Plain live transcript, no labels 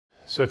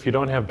So if you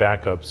don't have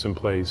backups in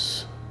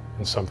place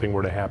and something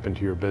were to happen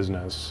to your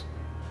business,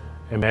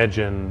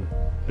 imagine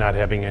not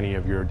having any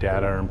of your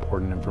data or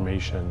important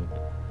information.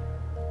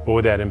 What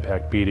would that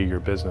impact be to your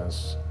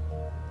business?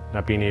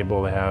 Not being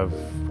able to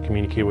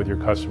communicate with your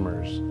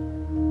customers,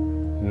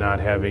 not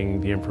having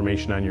the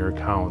information on your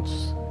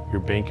accounts, your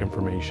bank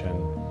information,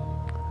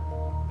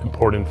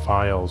 important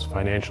files,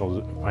 financial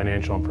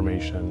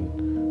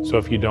information. So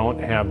if you don't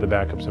have the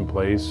backups in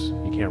place,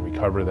 you can't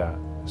recover that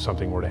if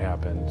something were to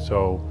happen.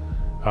 So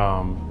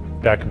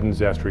backup and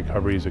disaster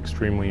recovery is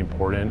extremely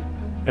important.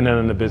 And then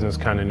on the business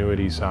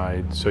continuity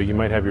side, so you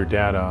might have your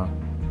data,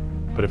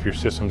 but if your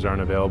systems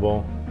aren't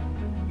available,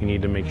 you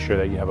need to make sure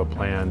that you have a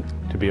plan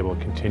to be able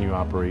to continue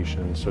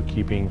operations. So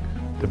keeping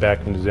the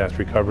backup and disaster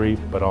recovery,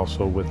 but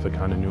also with the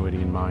continuity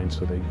in mind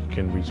so that you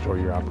can restore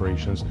your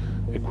operations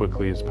as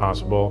quickly as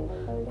possible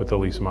with the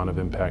least amount of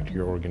impact to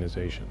your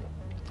organization.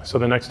 So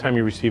the next time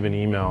you receive an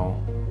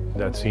email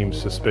that seems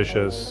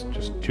suspicious,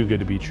 just too good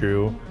to be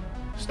true,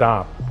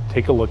 stop,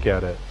 take a look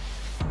at it.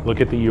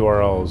 Look at the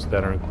URLs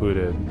that are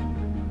included.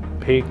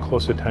 Pay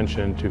close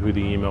attention to who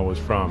the email was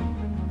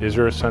from. Is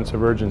there a sense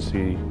of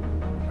urgency?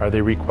 Are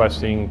they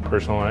requesting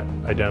personal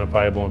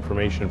identifiable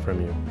information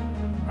from you?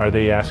 Are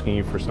they asking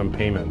you for some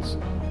payments?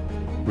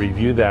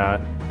 Review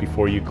that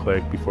before you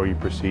click, before you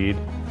proceed,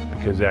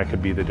 because that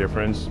could be the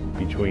difference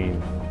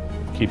between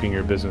keeping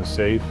your business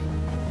safe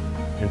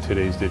in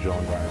today's digital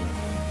environment.